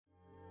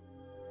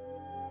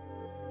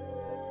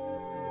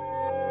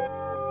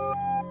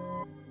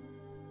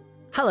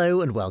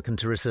Hello and welcome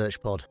to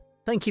ResearchPod.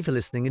 Thank you for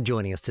listening and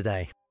joining us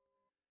today.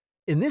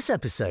 In this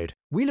episode,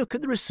 we look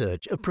at the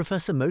research of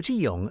Professor Moti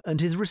Yung and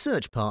his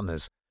research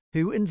partners,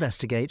 who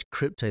investigate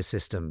crypto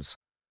systems.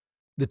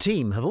 The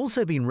team have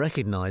also been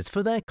recognised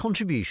for their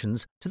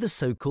contributions to the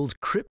so-called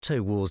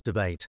crypto wars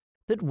debate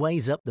that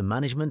weighs up the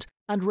management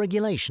and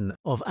regulation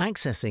of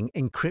accessing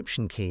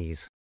encryption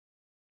keys.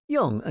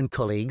 Yung and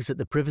colleagues at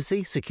the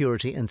Privacy,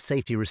 Security and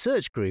Safety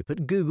Research Group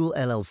at Google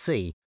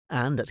LLC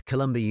and at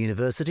Columbia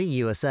University,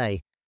 USA,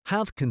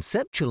 have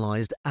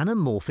conceptualised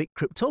anamorphic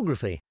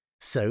cryptography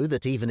so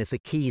that even if the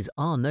keys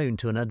are known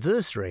to an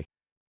adversary,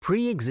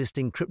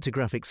 pre-existing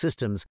cryptographic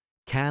systems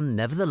can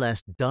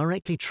nevertheless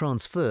directly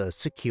transfer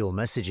secure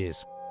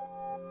messages.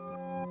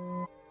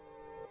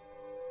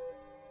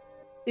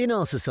 In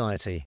our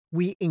society,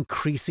 we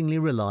increasingly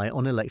rely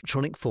on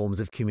electronic forms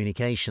of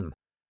communication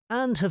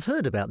and have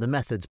heard about the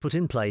methods put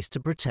in place to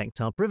protect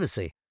our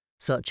privacy,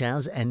 such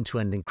as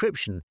end-to-end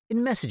encryption in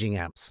messaging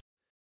apps.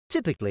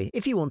 Typically,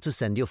 if you want to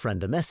send your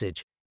friend a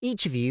message,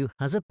 each of you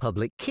has a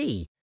public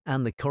key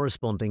and the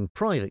corresponding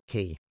private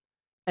key.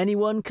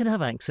 Anyone can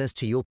have access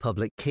to your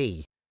public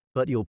key,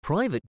 but your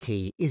private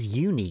key is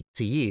unique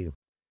to you.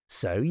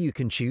 So you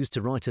can choose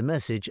to write a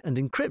message and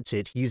encrypt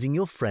it using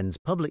your friend's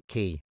public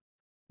key.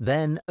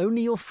 Then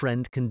only your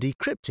friend can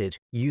decrypt it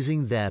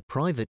using their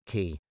private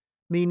key,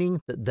 meaning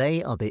that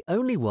they are the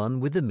only one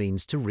with the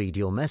means to read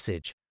your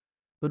message.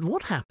 But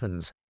what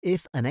happens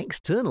if an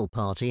external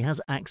party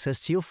has access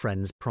to your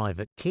friend's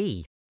private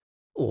key?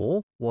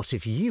 Or what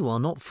if you are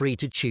not free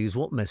to choose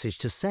what message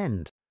to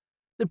send?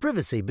 The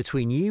privacy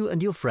between you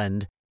and your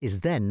friend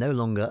is then no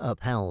longer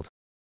upheld.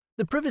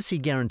 The privacy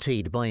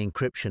guaranteed by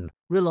encryption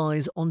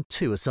relies on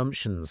two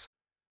assumptions.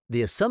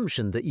 The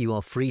assumption that you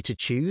are free to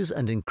choose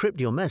and encrypt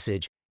your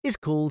message is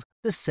called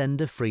the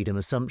sender freedom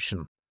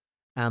assumption.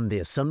 And the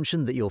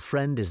assumption that your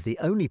friend is the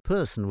only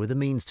person with the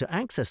means to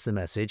access the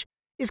message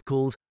is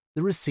called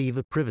the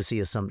receiver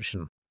privacy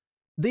assumption.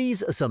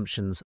 These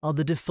assumptions are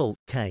the default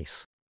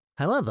case.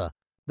 However,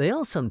 they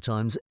are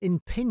sometimes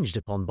impinged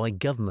upon by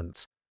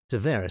governments to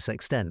various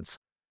extents.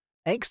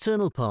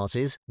 External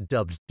parties,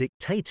 dubbed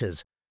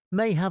dictators,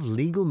 may have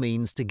legal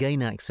means to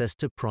gain access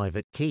to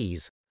private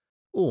keys,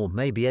 or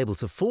may be able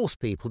to force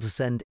people to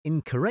send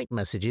incorrect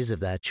messages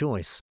of their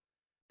choice.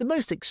 The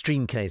most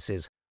extreme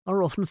cases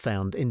are often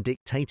found in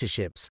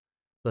dictatorships,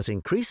 but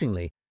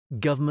increasingly,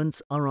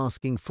 governments are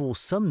asking for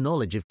some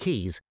knowledge of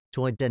keys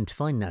to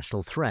identify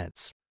national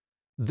threats.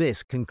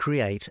 This can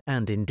create,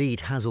 and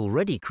indeed has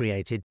already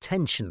created,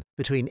 tension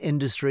between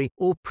industry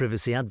or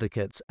privacy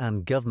advocates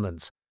and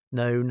governments,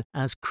 known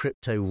as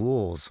crypto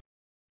wars.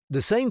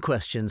 The same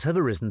questions have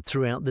arisen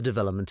throughout the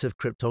development of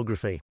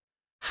cryptography.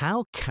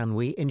 How can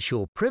we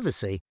ensure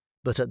privacy,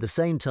 but at the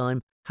same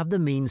time have the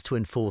means to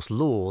enforce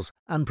laws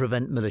and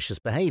prevent malicious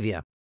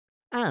behaviour?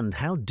 And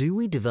how do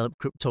we develop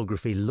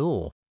cryptography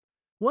law?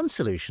 One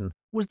solution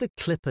was the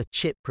Clipper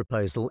chip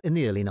proposal in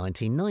the early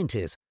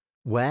 1990s,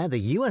 where the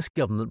US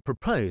government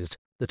proposed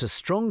that a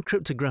strong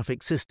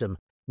cryptographic system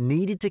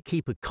needed to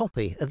keep a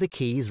copy of the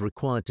keys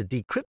required to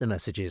decrypt the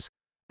messages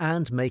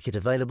and make it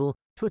available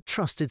to a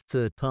trusted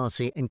third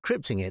party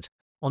encrypting it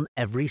on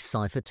every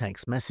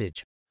ciphertext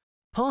message.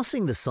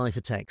 Passing the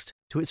ciphertext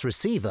to its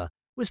receiver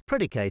was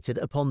predicated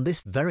upon this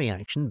very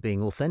action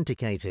being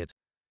authenticated.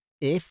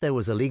 If there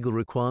was a legal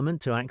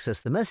requirement to access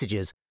the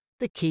messages,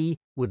 the key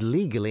would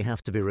legally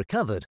have to be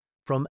recovered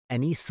from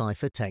any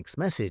ciphertext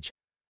message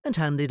and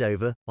handed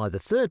over by the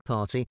third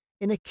party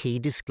in a key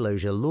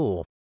disclosure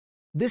law.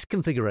 This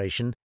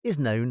configuration is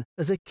known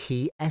as a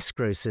key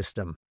escrow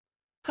system.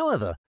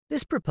 However,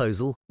 this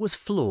proposal was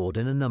flawed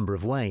in a number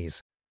of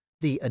ways.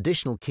 The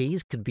additional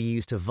keys could be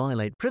used to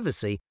violate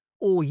privacy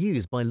or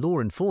used by law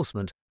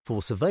enforcement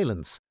for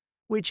surveillance,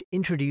 which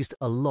introduced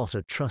a lot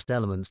of trust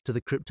elements to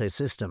the crypto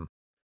system.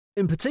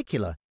 In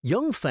particular,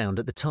 Young found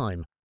at the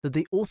time that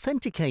the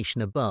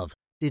authentication above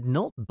did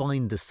not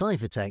bind the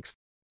ciphertext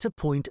to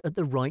point at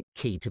the right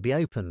key to be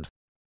opened.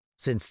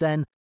 Since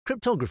then,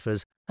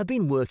 cryptographers have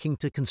been working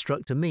to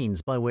construct a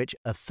means by which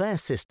a fair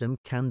system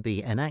can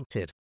be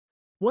enacted.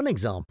 One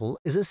example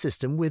is a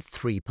system with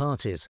three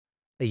parties: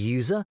 a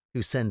user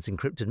who sends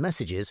encrypted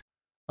messages,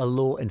 a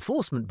law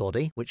enforcement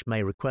body which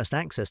may request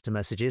access to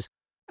messages,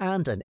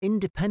 and an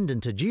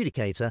independent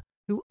adjudicator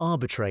who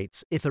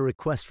arbitrates if a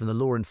request from the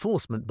law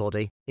enforcement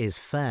body is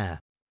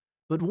fair.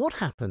 But what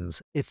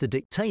happens if the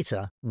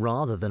dictator,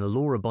 rather than a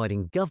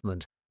law-abiding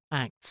government,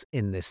 acts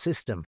in this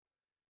system?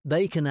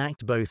 They can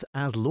act both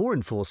as law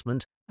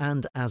enforcement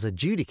and as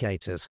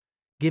adjudicators,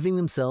 giving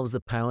themselves the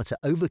power to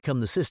overcome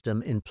the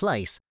system in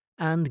place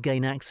and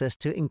gain access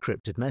to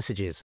encrypted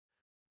messages.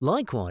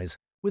 Likewise,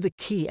 with a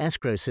key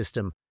escrow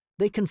system,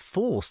 they can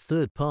force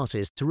third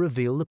parties to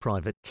reveal the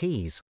private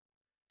keys.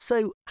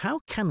 So,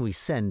 how can we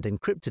send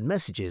encrypted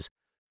messages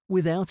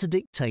without a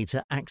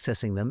dictator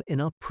accessing them in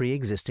our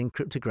pre-existing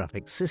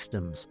cryptographic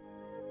systems?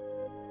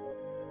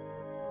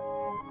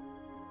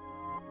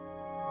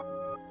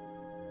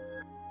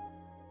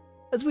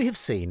 As we have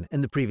seen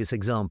in the previous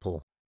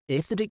example,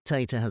 if the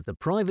dictator has the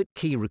private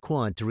key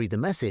required to read the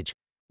message,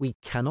 we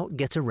cannot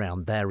get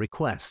around their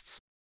requests.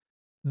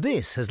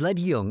 This has led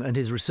Yung and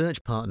his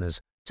research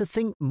partners to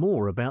think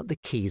more about the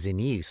keys in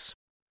use.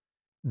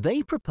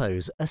 They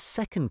propose a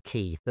second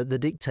key that the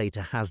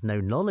dictator has no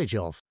knowledge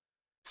of,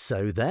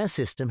 so their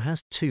system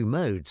has two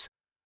modes,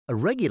 a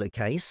regular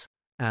case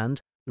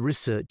and the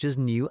researcher's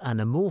new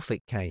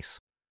anamorphic case.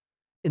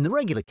 In the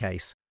regular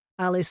case,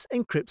 Alice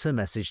encrypts her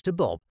message to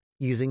Bob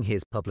using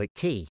his public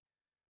key.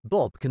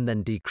 Bob can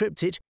then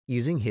decrypt it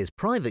using his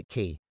private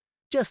key,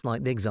 just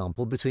like the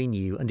example between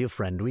you and your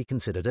friend we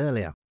considered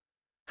earlier.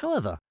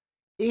 However,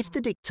 if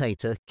the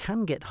dictator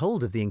can get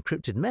hold of the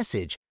encrypted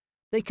message,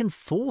 they can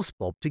force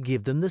Bob to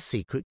give them the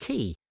secret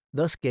key,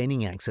 thus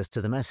gaining access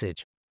to the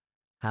message.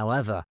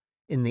 However,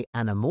 in the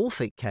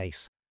anamorphic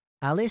case,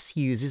 Alice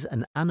uses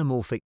an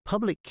anamorphic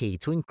public key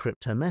to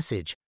encrypt her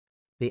message.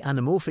 The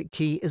anamorphic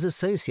key is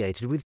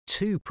associated with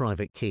two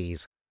private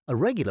keys, a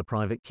regular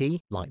private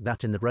key, like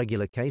that in the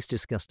regular case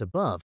discussed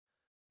above,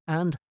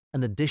 and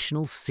an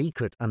additional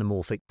secret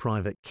anamorphic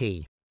private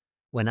key.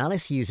 When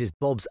Alice uses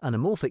Bob's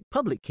anamorphic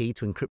public key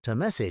to encrypt her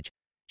message,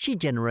 she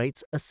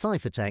generates a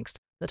ciphertext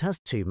that has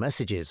two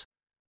messages.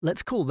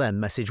 Let's call them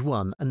message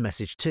 1 and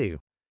message 2.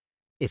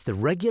 If the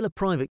regular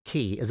private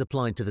key is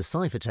applied to the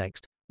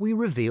ciphertext, we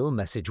reveal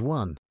message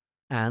 1,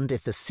 and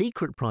if the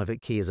secret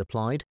private key is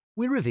applied,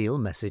 we reveal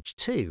message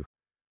 2.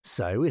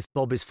 So if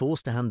Bob is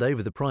forced to hand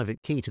over the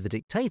private key to the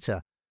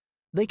dictator,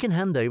 they can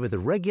hand over the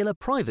regular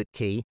private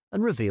key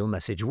and reveal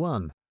message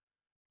 1.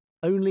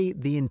 Only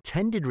the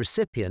intended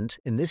recipient,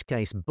 in this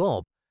case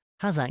Bob,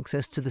 has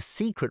access to the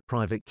secret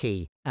private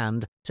key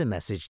and to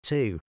message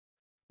 2.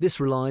 This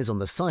relies on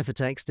the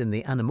ciphertext in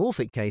the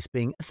anamorphic case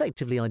being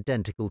effectively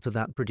identical to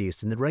that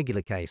produced in the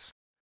regular case,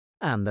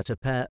 and that a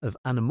pair of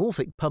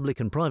anamorphic public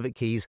and private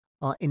keys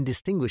are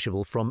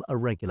indistinguishable from a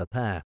regular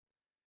pair.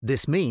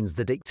 This means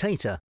the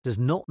dictator does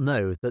not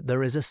know that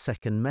there is a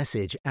second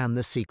message and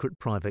the secret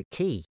private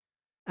key,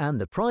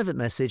 and the private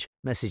message,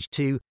 message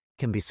 2,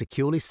 can be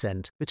securely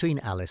sent between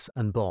Alice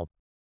and Bob.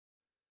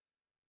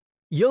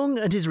 Yung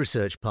and his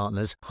research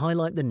partners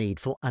highlight the need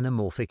for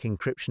anamorphic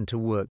encryption to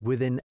work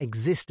within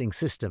existing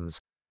systems,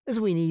 as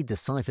we need the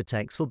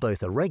ciphertext for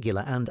both a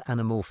regular and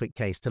anamorphic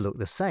case to look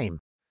the same,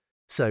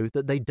 so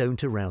that they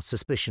don't arouse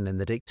suspicion in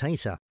the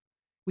dictator.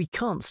 We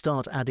can't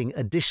start adding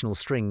additional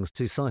strings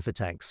to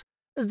ciphertexts,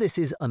 as this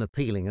is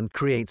unappealing and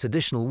creates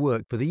additional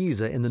work for the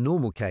user in the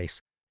normal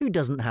case, who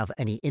doesn't have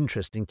any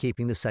interest in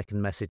keeping the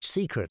second message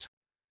secret.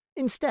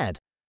 Instead,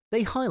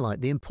 they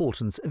highlight the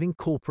importance of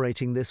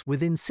incorporating this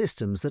within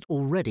systems that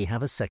already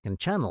have a second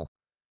channel.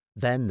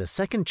 Then the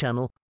second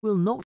channel will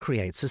not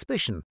create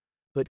suspicion,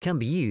 but can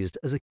be used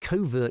as a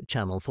covert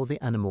channel for the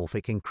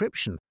anamorphic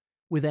encryption,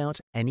 without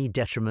any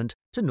detriment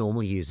to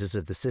normal users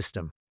of the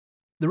system.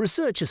 The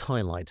researchers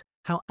highlight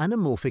how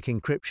anamorphic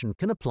encryption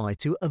can apply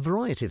to a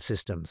variety of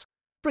systems.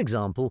 For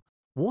example,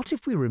 what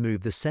if we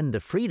remove the sender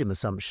freedom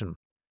assumption?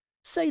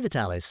 Say that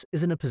Alice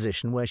is in a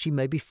position where she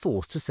may be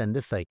forced to send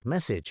a fake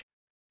message.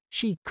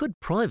 She could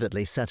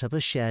privately set up a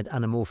shared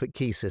anamorphic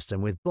key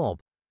system with Bob,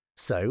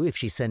 so if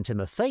she sent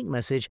him a fake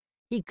message,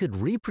 he could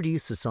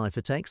reproduce the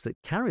ciphertext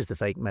that carries the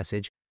fake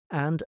message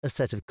and a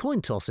set of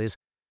coin tosses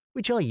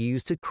which are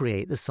used to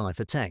create the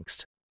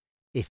ciphertext.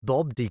 If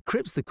Bob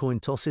decrypts the coin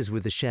tosses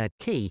with the shared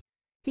key,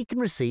 he can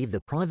receive the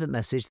private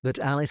message that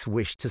Alice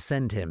wished to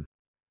send him.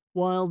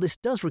 While this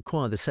does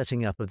require the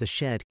setting up of the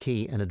shared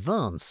key in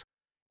advance,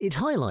 it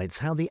highlights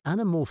how the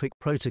anamorphic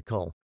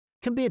protocol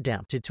can be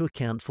adapted to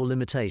account for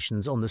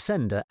limitations on the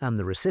sender and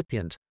the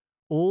recipient,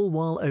 all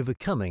while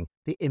overcoming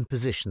the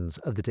impositions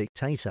of the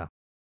dictator.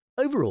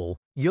 Overall,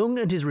 Yung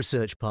and his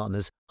research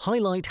partners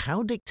highlight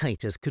how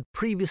dictators could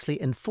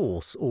previously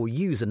enforce or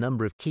use a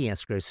number of key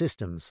escrow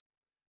systems.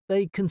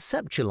 They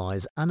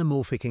conceptualize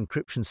anamorphic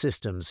encryption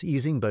systems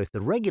using both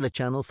the regular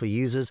channel for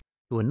users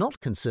who are not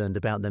concerned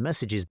about their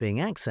messages being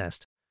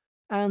accessed,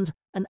 and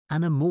an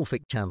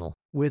anamorphic channel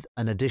with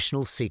an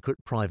additional secret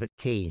private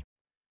key.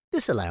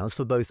 This allows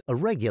for both a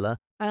regular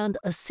and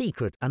a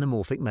secret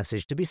anamorphic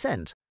message to be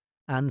sent,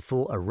 and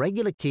for a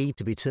regular key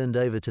to be turned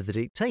over to the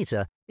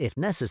dictator if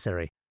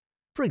necessary,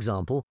 for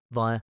example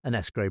via an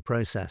escrow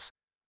process,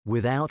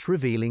 without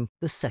revealing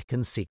the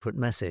second secret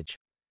message.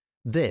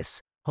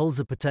 This holds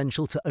the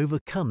potential to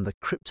overcome the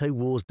crypto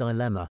war's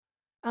dilemma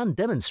and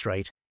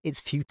demonstrate its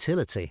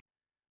futility.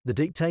 The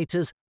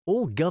dictators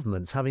or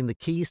governments having the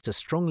keys to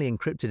strongly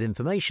encrypted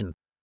information,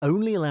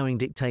 only allowing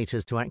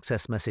dictators to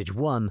access message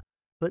 1,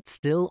 but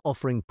still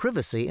offering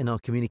privacy in our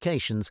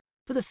communications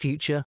for the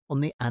future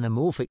on the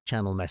anamorphic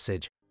channel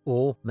message,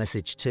 or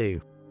message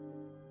 2.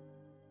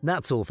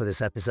 That's all for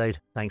this episode.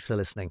 Thanks for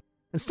listening,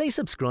 and stay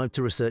subscribed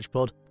to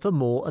ResearchPod for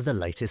more of the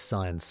latest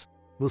science.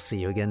 We'll see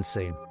you again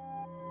soon.